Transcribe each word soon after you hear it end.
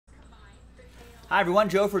Hi everyone,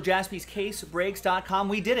 Joe for JASPY'S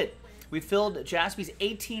We did it. We filled JASPY'S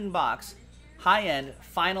 18-box high-end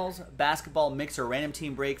finals basketball mixer random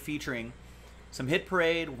team break featuring some Hit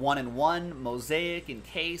Parade, 1-in-1, Mosaic,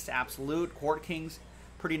 Encased, Absolute, Court Kings.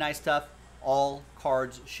 Pretty nice stuff. All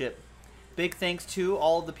cards ship. Big thanks to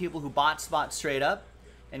all of the people who bought spots straight up,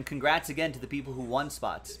 and congrats again to the people who won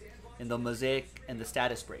spots in the Mosaic and the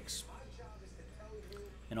status breaks.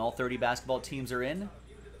 And all 30 basketball teams are in.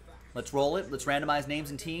 Let's roll it. Let's randomize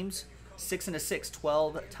names and teams. 6 and a 6,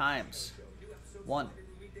 12 times. 1,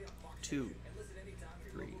 2,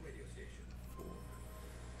 3, 4,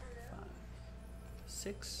 5,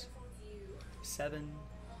 6, 7,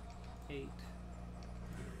 8,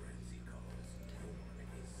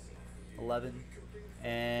 11,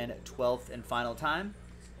 and 12th and final time.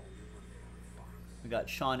 We got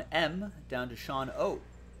Sean M down to Sean O.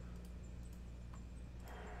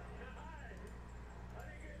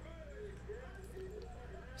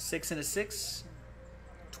 Six and a 6,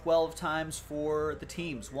 12 times for the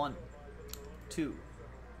teams. 1, 2,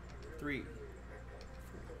 3,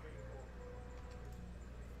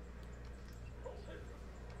 4,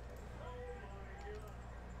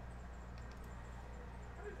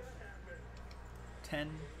 10,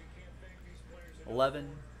 11,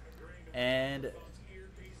 and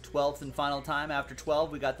 12th and final time. After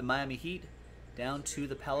 12, we got the Miami Heat down to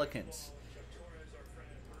the Pelicans.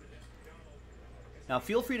 Now,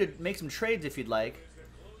 feel free to make some trades if you'd like,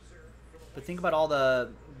 but think about all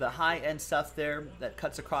the high-end stuff there that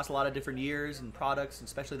cuts across a lot of different years and products, and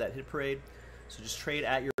especially that Hit Parade. So just trade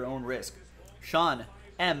at your own risk. Sean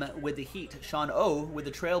M with the Heat, Sean O with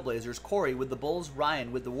the Trailblazers, Corey with the Bulls,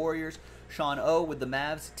 Ryan with the Warriors, Sean O with the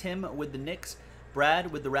Mavs, Tim with the Knicks,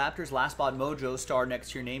 Brad with the Raptors, last spot Mojo, star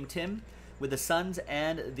next to your name, Tim with the Suns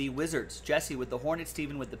and the Wizards, Jesse with the Hornets,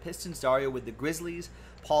 Steven with the Pistons, Dario with the Grizzlies,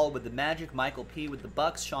 Paul with the Magic, Michael P with the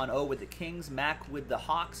Bucks, Sean O with the Kings, Mac with the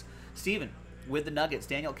Hawks, Steven with the Nuggets,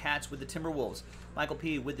 Daniel Katz with the Timberwolves, Michael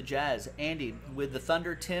P with the Jazz, Andy with the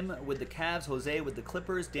Thunder, Tim with the Cavs, Jose with the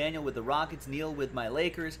Clippers, Daniel with the Rockets, Neil with my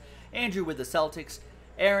Lakers, Andrew with the Celtics,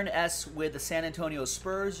 Aaron S with the San Antonio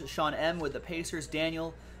Spurs, Sean M with the Pacers,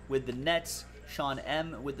 Daniel with the Nets, Sean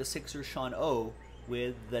M with the Sixers, Sean O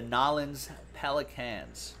with the Nolans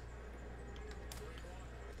Pelicans.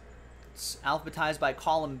 It's alphabetized by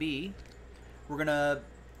column B. We're going to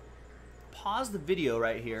pause the video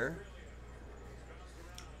right here.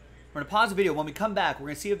 We're going to pause the video. When we come back, we're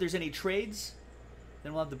going to see if there's any trades.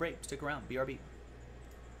 Then we'll have the break. Stick around. BRB.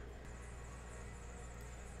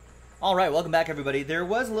 All right, welcome back, everybody. There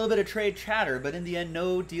was a little bit of trade chatter, but in the end,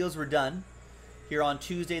 no deals were done here on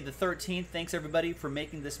Tuesday the 13th. Thanks, everybody, for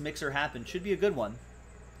making this mixer happen. Should be a good one.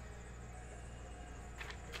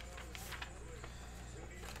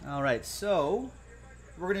 All right, so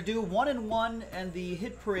we're going to do 1-in-1 and the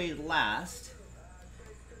Hit Parade last.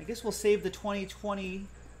 I guess we'll save the 2020,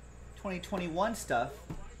 2021 stuff.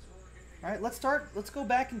 All right, let's start. Let's go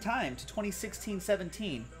back in time to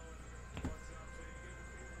 2016-17.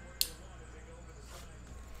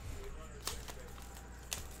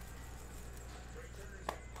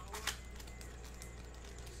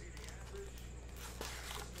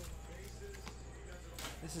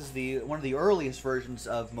 This is one of the earliest versions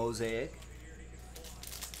of Mosaic.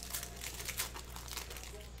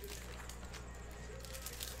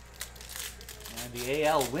 And the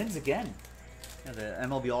AL wins again. And the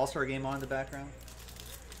MLB All-Star game on in the background.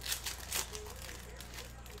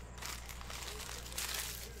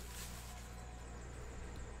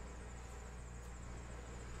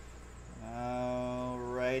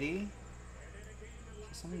 Alrighty.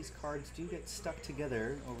 Some of these cards do get stuck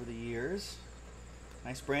together over the years.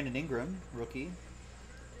 Nice Brandon Ingram, rookie.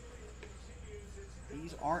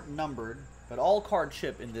 These aren't numbered, but all card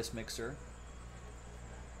chip in this mixer.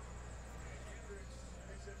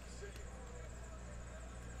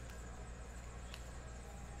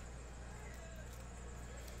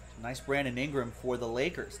 Nice Brandon Ingram for the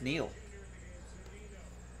Lakers, Neil.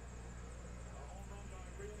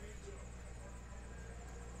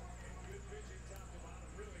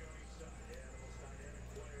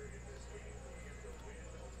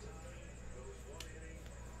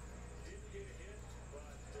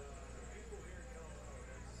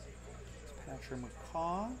 Patrick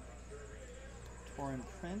McCaw, Torin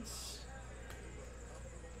Prince,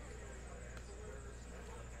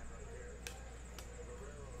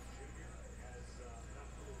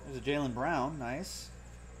 there's a Jaylen Brown, nice.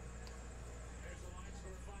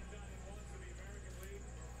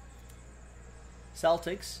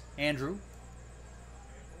 Celtics, Andrew.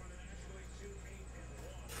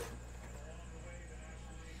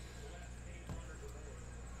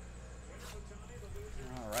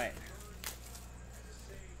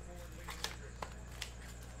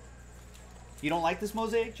 You don't like this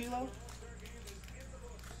mosaic, Gilo?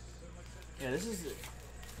 Yeah, this is...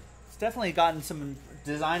 It's definitely gotten some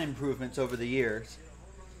design improvements over the years.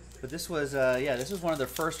 But this was, yeah, this was one of the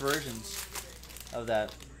first versions of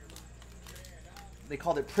that. They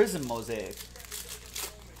called it Prism Mosaic.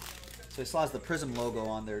 So it still has the Prism logo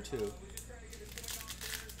on there, too.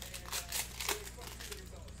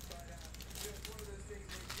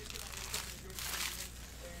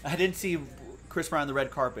 I didn't see Chris Brown on the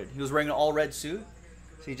red carpet. He was wearing an all-red suit,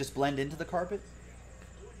 so he just blend into the carpet.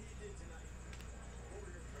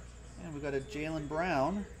 And we got a Jaylen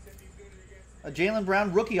Brown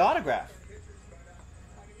rookie autograph.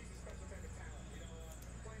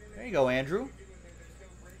 There you go, Andrew.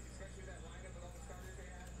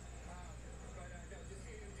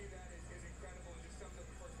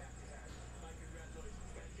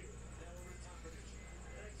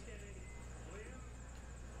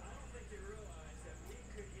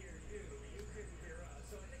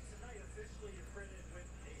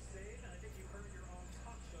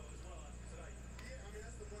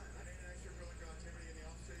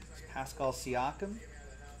 Pascal Siakam.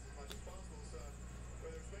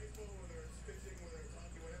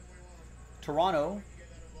 Toronto,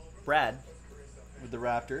 Brad with the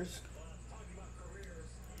Raptors.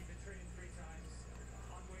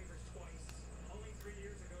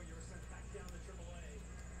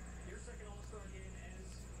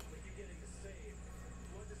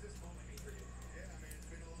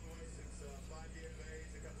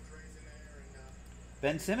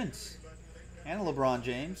 Ben Simmons and LeBron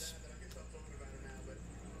James.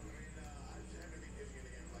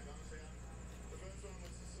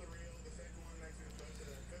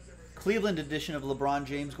 Cleveland edition of LeBron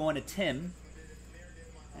James going to Tim.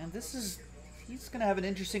 And this is, he's going to have an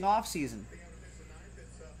interesting offseason.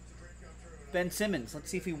 Ben Simmons, let's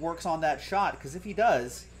see if he works on that shot, because if he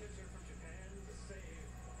does,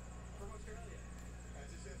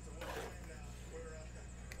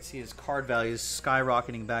 see his card values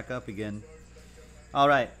skyrocketing back up again. All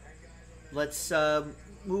right, let's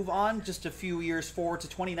move on just a few years forward to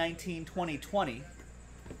 2019-2020.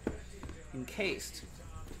 Encased.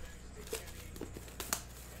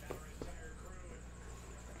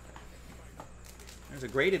 There's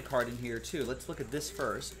a graded card in here too. Let's look at this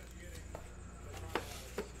first.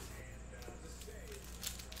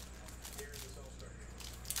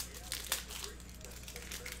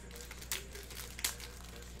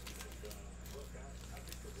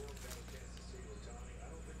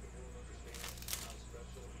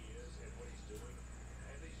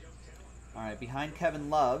 All right, behind Kevin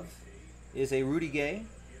Love is a Rudy Gay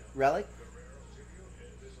relic.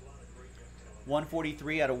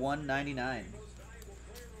 143 out of 199.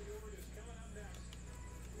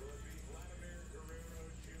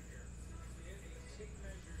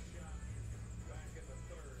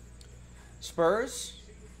 Spurs,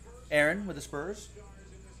 Aaron with the Spurs.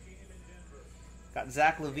 Got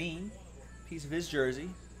Zach LaVine, piece of his jersey.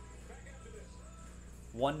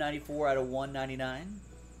 194 out of 199.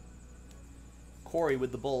 Corey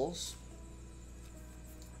with the Bulls.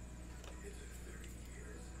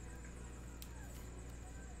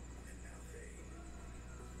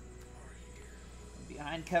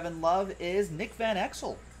 Behind Kevin Love is Nick Van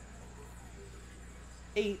Exel.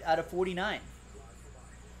 8 out of 49.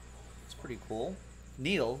 Pretty cool.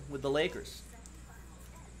 Neil with the Lakers.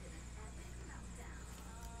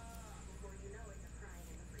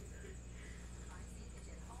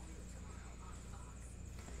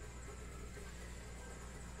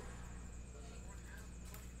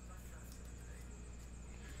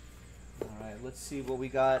 All right, let's see what we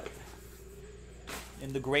got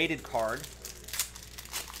in the graded card.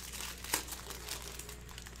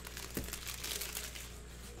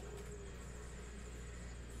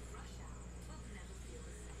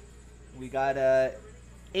 We got a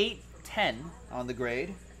 8-10 on the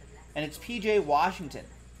grade, and it's PJ Washington.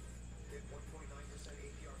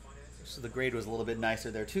 So the grade was a little bit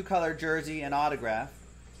nicer there. 2-color jersey and autograph.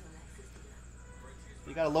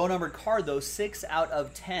 You got a low-numbered card, though, 6 out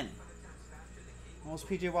of 10. What's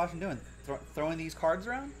PJ Washington doing? Throwing these cards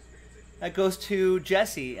around? That goes to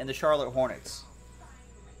Jesse and the Charlotte Hornets.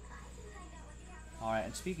 All right,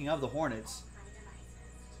 and speaking of the Hornets,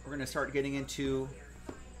 we're going to start getting into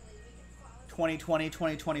 2020,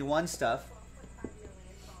 2021 stuff.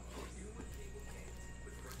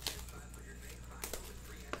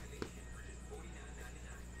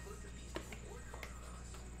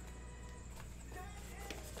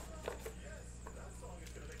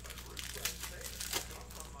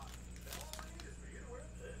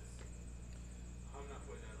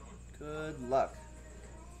 Good luck.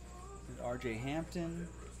 RJ Hampton.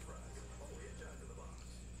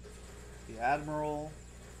 the Admiral,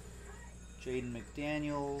 Jaden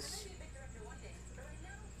McDaniels,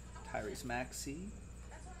 Tyrese Maxey,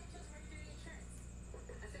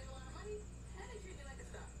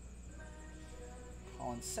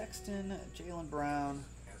 Colin Sexton, Jaylen Brown,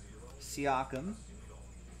 Siakam.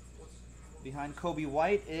 Behind Kobe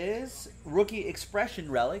White is rookie expression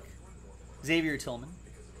relic, Xavier Tillman.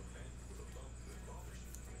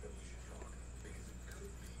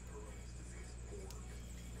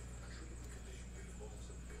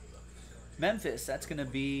 Memphis, that's gonna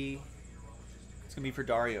be for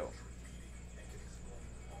Dario.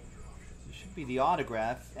 It should be the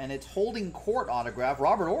autograph, and it's holding court autograph,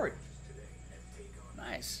 Robert Horry.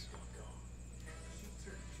 Nice.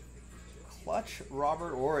 Clutch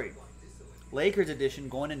Robert Horry. Lakers edition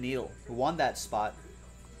going to Needle, who won that spot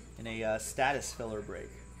in a status filler break.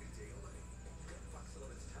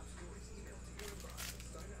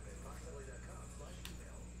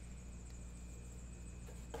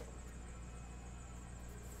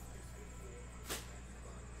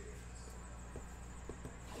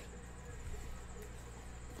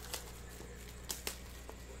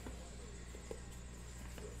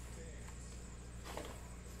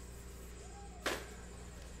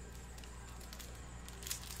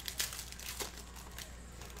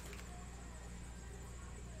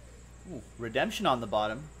 Ooh, redemption on the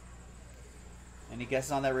bottom. Any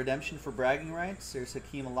guesses on that redemption for bragging rights? There's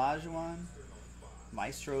Hakeem Olajuwon,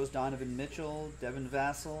 Maestro's Donovan Mitchell, Devin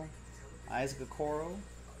Vassell, Isaac Okoro.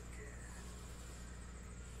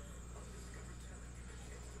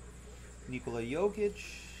 Nikola Jokic,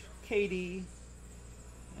 KD,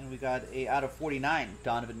 and we got a out of 49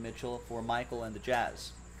 Donovan Mitchell for Michael and the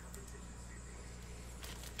Jazz.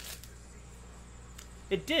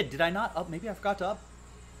 It did. Did I not maybe I forgot to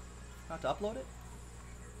upload it?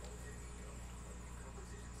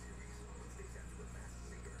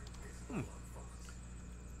 I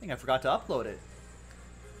think I forgot to upload it.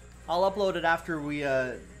 I'll upload it after we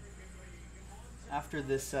after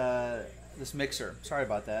this this mixer. Sorry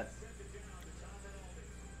about that.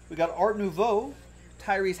 We got Art Nouveau,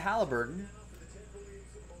 Tyrese Halliburton.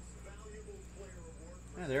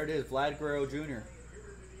 Yeah, there it is, Vlad Guerrero Jr.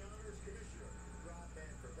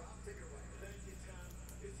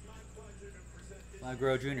 Vlad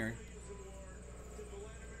Guerrero Jr.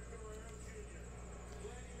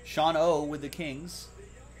 Sean O with the Kings.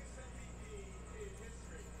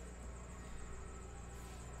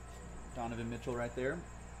 Donovan Mitchell right there.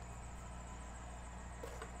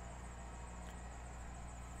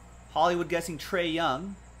 Hollywood guessing Trae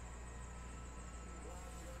Young.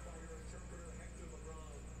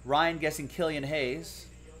 Ryan guessing Killian Hayes.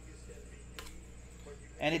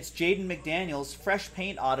 And it's Jaden McDaniels, fresh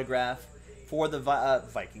paint autograph for the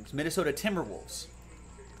Vikings, Minnesota Timberwolves.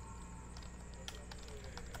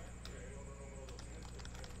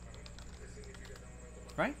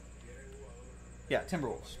 Right? Yeah,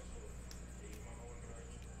 Timberwolves.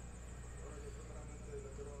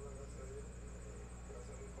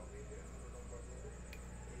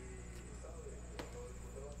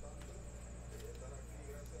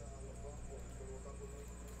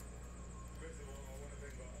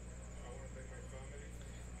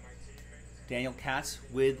 Daniel Katz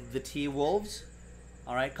with the T-Wolves.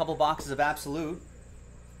 All right, couple boxes of Absolute.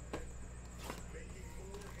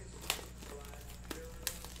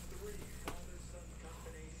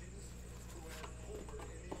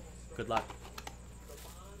 Good luck.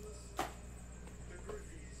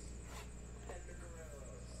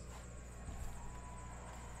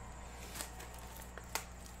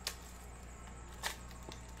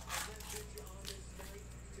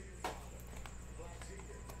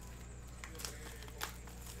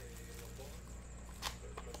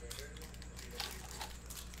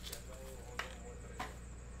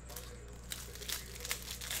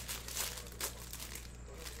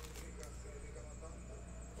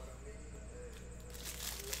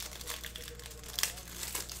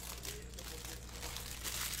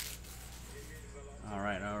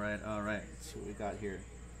 All right. Let's see what we got here.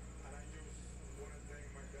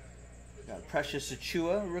 Got Precious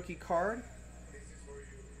Achiuwa, rookie card.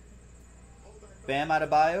 Bam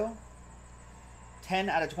Adebayo. 10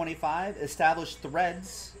 out of 25. Established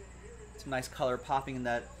Threads. Some nice color popping in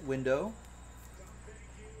that window.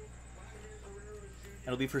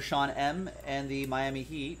 It'll be for Sean M. and the Miami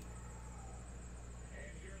Heat.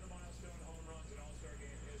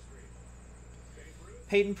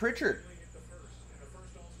 Peyton Pritchard.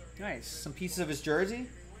 Nice. Some pieces of his jersey.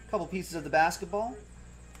 A couple pieces of the basketball.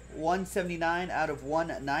 179 out of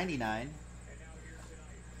 199.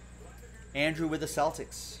 Andrew with the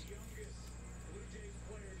Celtics.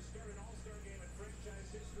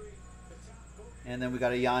 And then we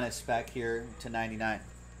got a Giannis back here to 99.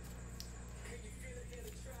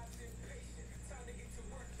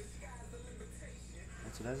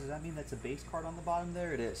 And so does that mean that's a base card on the bottom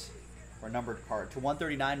there? It is. Or a numbered card. To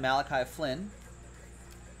 139, Malachi Flynn.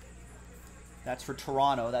 That's for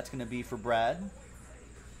Toronto. That's going to be for Brad.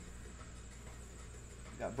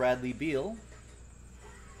 We got Bradley Beal.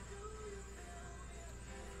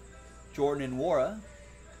 Jordan Nwora.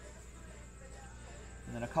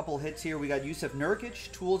 And then a couple hits here. We got Yusuf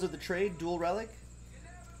Nurkic, Tools of the Trade, dual relic.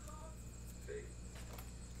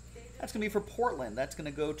 That's going to be for Portland. That's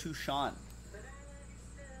going to go to Sean.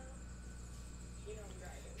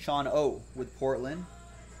 Sean O with Portland.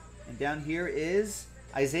 And down here is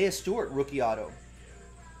Isaiah Stewart, rookie auto.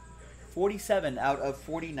 47 out of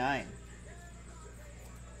 49. I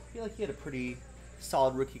feel like he had a pretty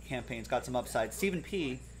solid rookie campaign. It's got some upside. Stephen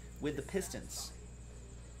P with the Pistons.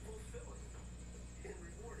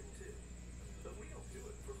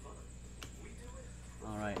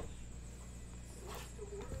 All right.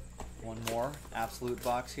 One more absolute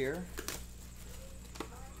box here.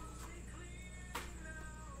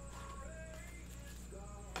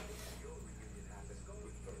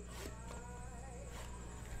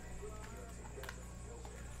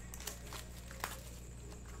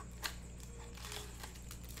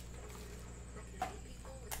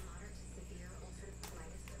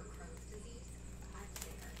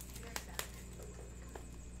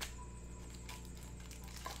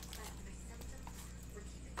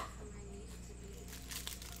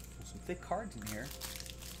 Some thick cards in here.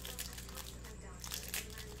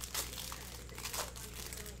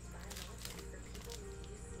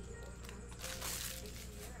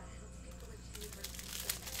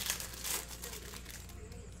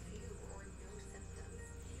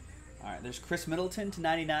 All right, there's Chris Middleton to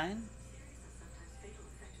 99.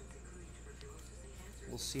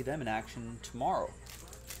 We'll see them in action tomorrow.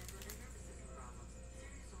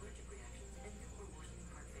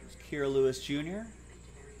 There's Kira Lewis Jr.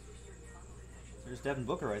 There's Devin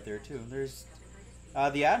Booker right there, too. There's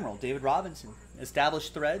the Admiral, David Robinson.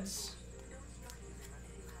 Established threads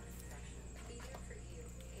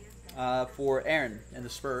for Aaron and the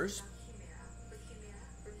Spurs.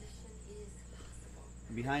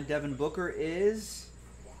 And behind Devin Booker is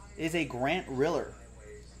a Grant Riller.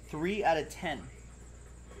 3 out of 10.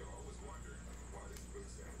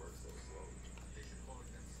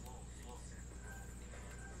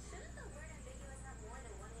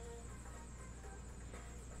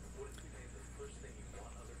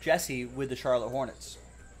 Jesse with the Charlotte Hornets.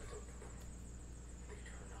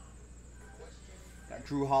 Got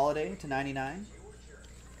Drew Holiday to 99.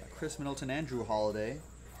 Got Chris Middleton and Drew Holiday.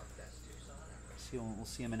 We'll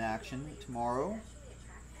see him in action tomorrow.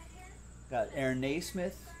 Got Aaron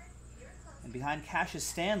Naismith. And behind Cassius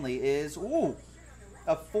Stanley is,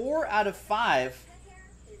 a 4 out of 5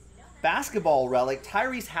 basketball relic,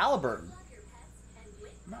 Tyrese Halliburton.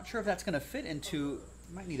 I'm not sure if that's going to fit into,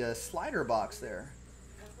 might need a slider box there.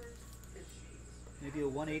 Maybe a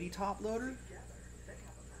 180 top loader?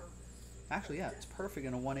 Actually, yeah, it's perfect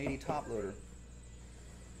in a 180 top loader.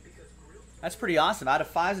 That's pretty awesome. Out of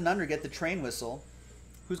 5s and under, get the train whistle.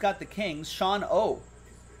 Who's got the Kings? Sean O.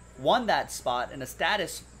 Won that spot in a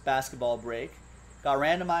status basketball break. Got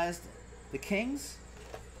randomized the Kings.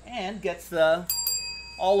 And gets the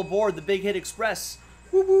all aboard the Big Hit Express.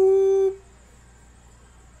 Woo woo!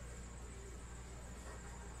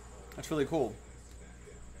 That's really cool.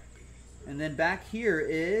 And then back here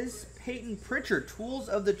is Peyton Pritchard, Tools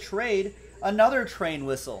of the Trade, another train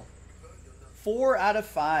whistle. 4 out of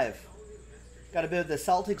 5. Got a bit of the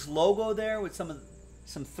Celtics logo there with some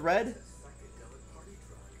thread.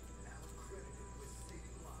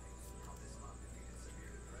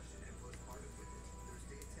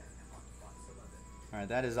 All right,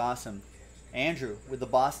 that is awesome. Andrew with the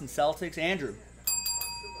Boston Celtics. Andrew,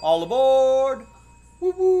 all aboard!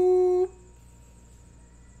 Woo woo!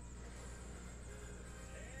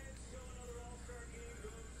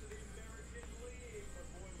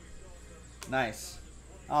 Nice.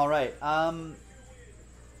 All right. I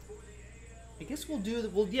guess we'll do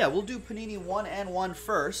Panini 1 and 1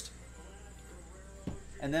 first,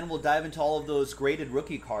 and then we'll dive into all of those graded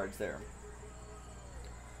rookie cards there.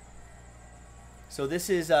 So this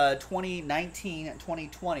is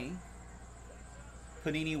 2019-2020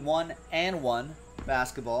 Panini 1 and 1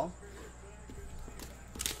 basketball.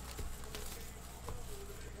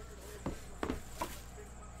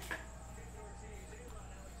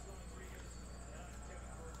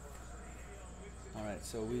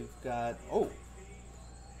 So we've got,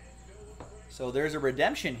 so there's a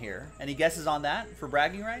redemption here. Any guesses on that for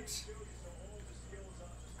bragging rights?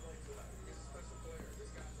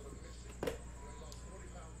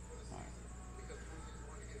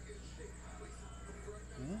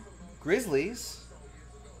 Grizzlies.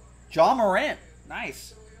 Ja Morant.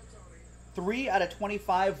 Nice. 3 out of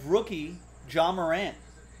 25 rookie Ja Morant.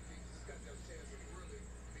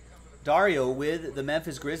 Dario with the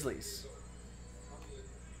Memphis Grizzlies.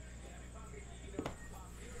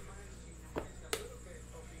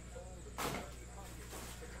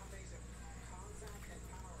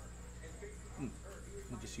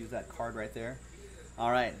 We'll just use that card right there. All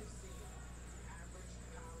right.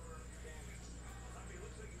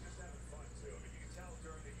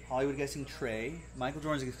 Hollywood guessing Trey. Michael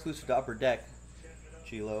Jordan's exclusive to Upper Deck,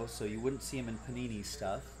 Gilo, so you wouldn't see him in Panini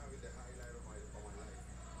stuff.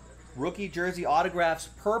 Rookie jersey autographs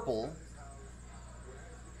purple.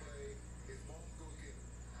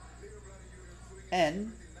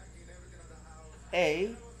 N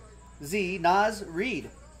A Z Naz Reid.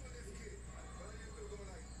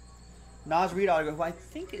 Naz Reid autograph, who I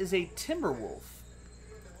think is a Timberwolf.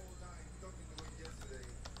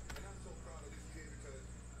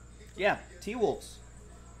 Yeah, T-Wolves.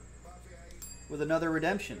 With another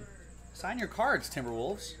redemption. Sign your cards,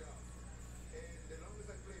 Timberwolves.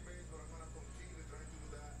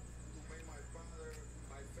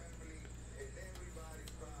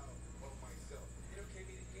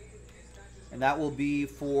 And that will be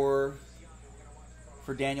for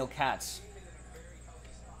Daniel Katz.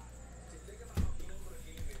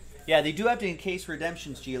 Yeah, they do have to encase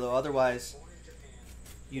redemptions, Gilo. Otherwise,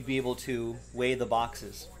 you'd be able to weigh the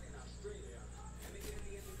boxes.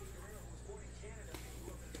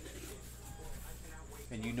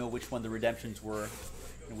 And you know which one the redemptions were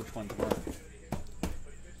and which ones weren't.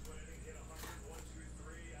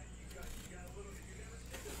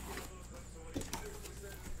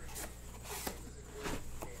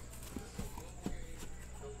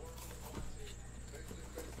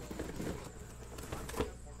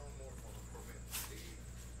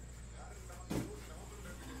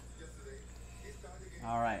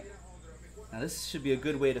 All right. Now this should be a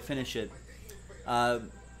good way to finish it.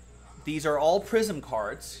 These are all Prism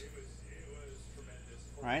cards.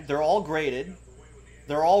 All right, they're all graded.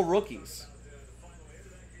 They're all rookies.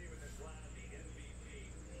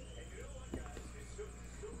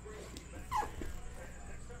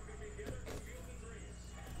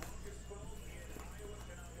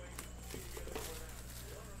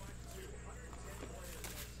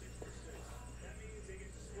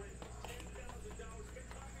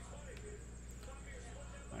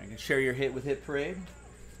 All right, you can share your hit with Hit Parade.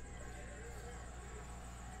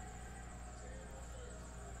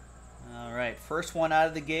 All right, first one out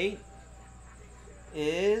of the gate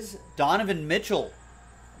is Donovan Mitchell.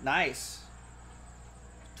 Nice.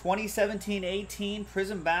 2017-18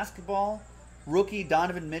 Prism Basketball. Rookie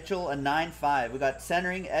Donovan Mitchell, a 9.5. We got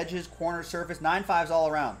centering, edges, corner surface, 9.5s all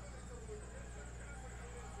around.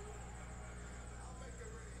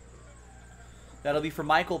 That'll be for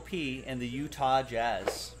Michael P. and the Utah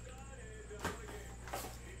Jazz.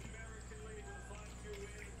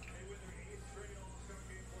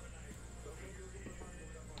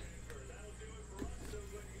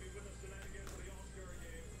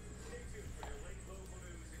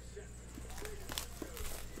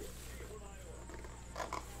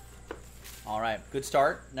 All right, good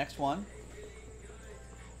start. Next one.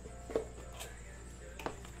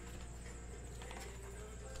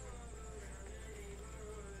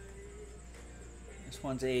 This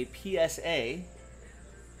one's a PSA.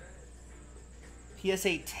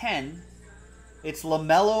 PSA 10. It's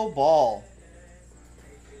LaMelo Ball.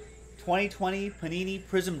 2020 Panini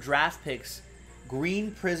Prism Draft Picks.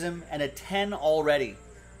 Green Prism and a 10 already.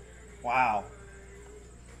 Wow.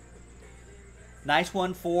 Nice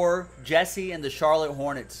one for Jesse and the Charlotte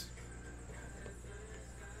Hornets.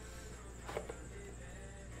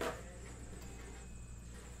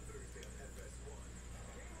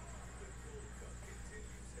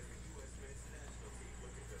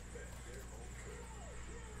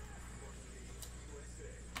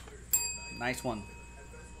 Nice one.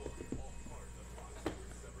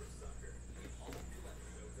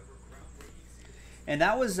 And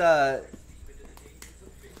that was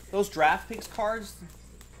those draft picks cards.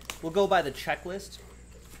 We'll go by the checklist.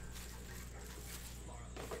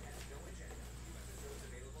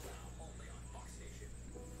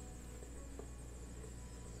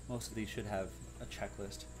 Most of these should have a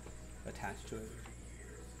checklist attached to it.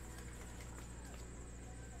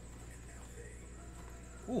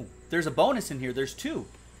 Ooh, there's a bonus in here. There's two.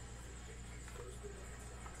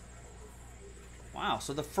 Wow,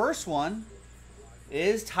 so the first one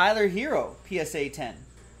is Tyler Hero, PSA 10.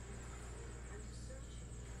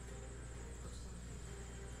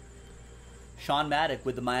 Sean Maddock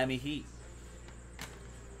with the Miami Heat.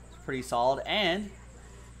 It's pretty solid. And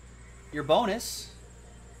your bonus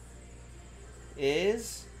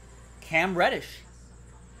is Cam Reddish.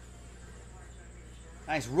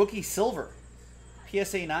 Nice. Rookie silver.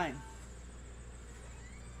 PSA 9.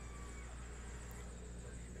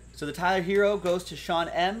 So the Tyler Hero goes to Sean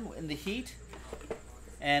M in the Heat.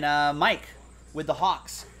 And Mike with the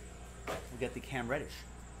Hawks. We get the Cam Reddish.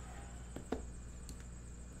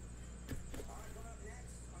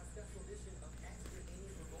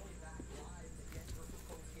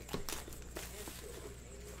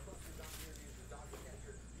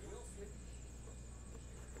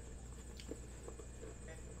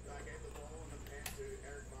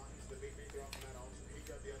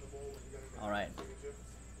 All right.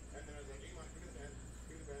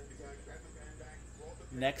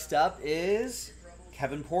 Next up is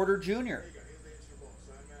Kevin Porter Jr.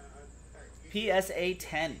 PSA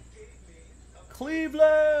 10.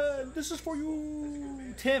 Cleveland, this is for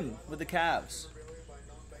you. Tim with the Cavs.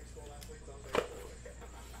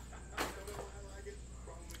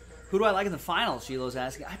 Who do I like in the finals? Shiloh's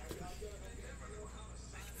asking. I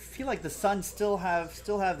feel like the Suns still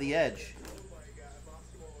have the edge.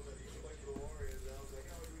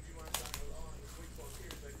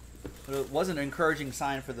 But it was an encouraging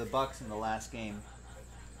sign for the Bucks in the last game.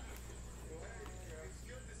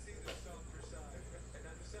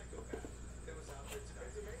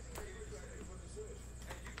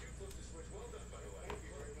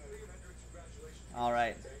 All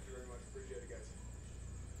right.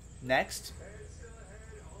 Next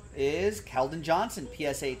is Keldon Johnson,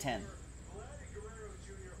 PSA 10.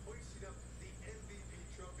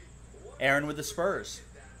 Aaron with the Spurs.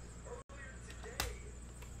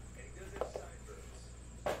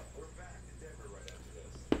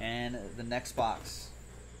 And the next box.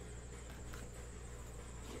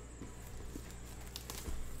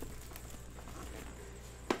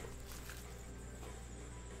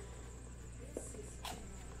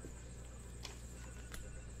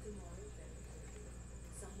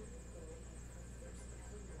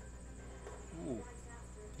 Ooh,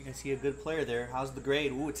 you can see a good player there. How's the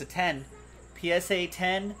grade? Ooh, it's a 10. PSA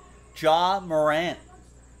 10, Ja Morant.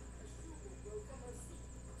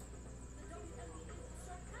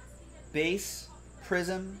 Base,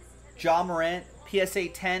 Prism, Ja Morant, PSA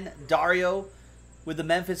 10, Dario with the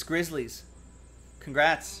Memphis Grizzlies.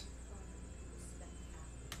 Congrats.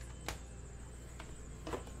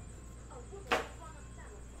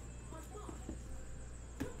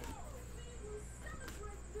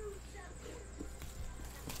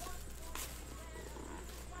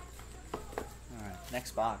 All right,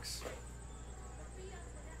 next box.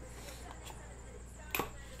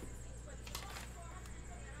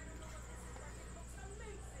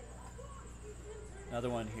 Another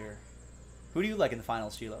one here. Who do you like in the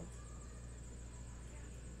finals, Shiloh?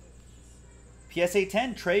 PSA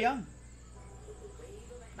 10, Trae Young.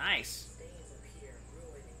 Nice.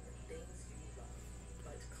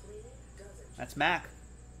 That's Mac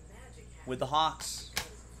with the Hawks.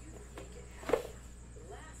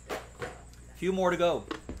 A few more to go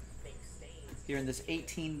here in this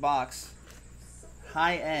 18-box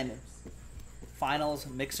high-end finals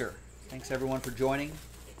mixer. Thanks everyone for joining,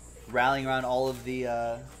 rallying around all of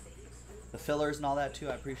the fillers and all that too.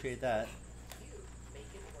 I appreciate that.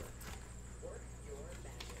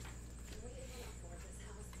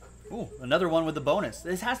 Ooh, another one with the bonus.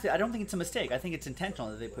 This has to, I don't think it's a mistake. I think it's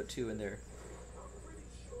intentional that they put 2 in there.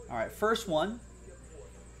 All right, first one.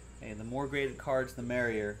 Okay, the more graded cards, the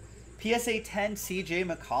merrier. PSA 10 CJ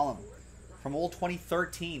McCollum from old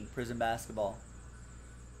 2013 Prism Basketball.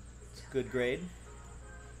 It's a good grade.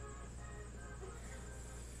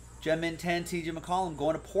 Gem Mint 10 CJ McCollum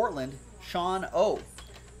going to Portland. Sean O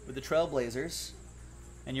with the Trailblazers.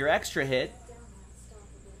 And your extra hit,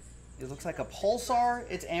 it looks like a Pulsar.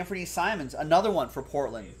 It's Anthony Simons. Another one for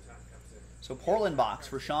Portland. So Portland box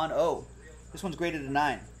for Sean O. This one's graded a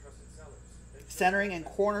 9. Centering and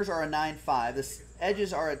corners are a 9.5. The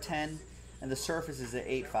edges are a 10. And the surface is an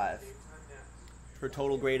 8.5. For a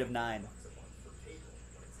total grade of 9.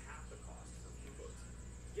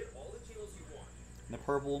 And the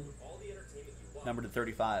purple, numbered to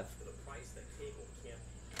 35.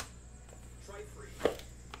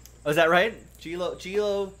 Oh, is that right?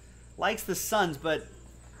 Gilo likes the Suns, but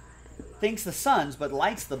thinks the Suns, but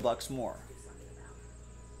likes the Bucks more.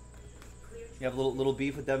 You have a little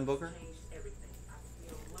beef with Devin Booker?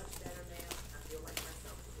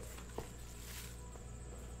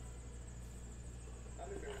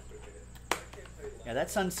 Yeah,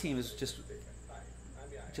 that Suns team is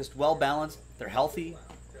just well balanced. They're healthy.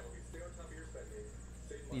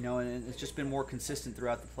 You know, and it's just been more consistent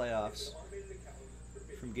throughout the playoffs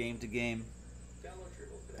from game to game.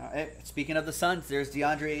 Speaking of the Suns, there's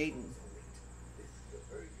DeAndre Ayton.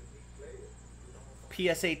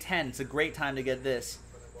 PSA 10. It's a great time to get this,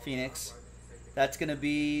 Phoenix. That's going to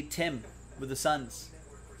be Tim with the Suns.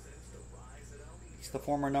 He's the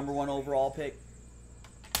former #1 overall pick.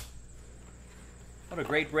 What a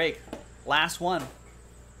great break. Last one.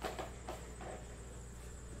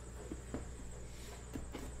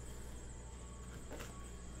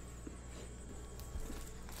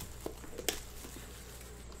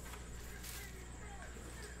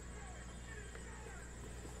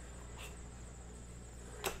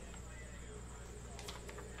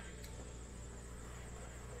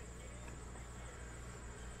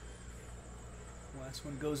 Last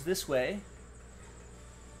one goes this way.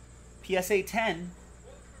 PSA 10,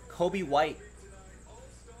 Kobe White.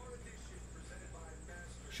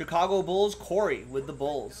 Chicago Bulls, Corey with the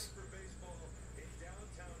Bulls.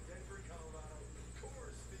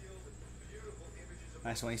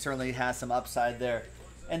 Nice one. He certainly has some upside there.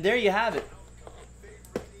 And there you have it.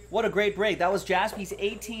 What a great break. That was JASPY'S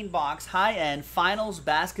 18-box high-end finals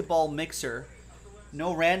basketball mixer.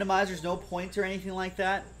 No randomizers, no points or anything like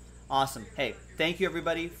that. Awesome. Hey, thank you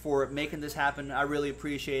everybody for making this happen. I really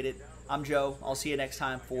appreciate it. I'm Joe. I'll see you next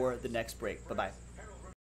time for the next break. Bye-bye.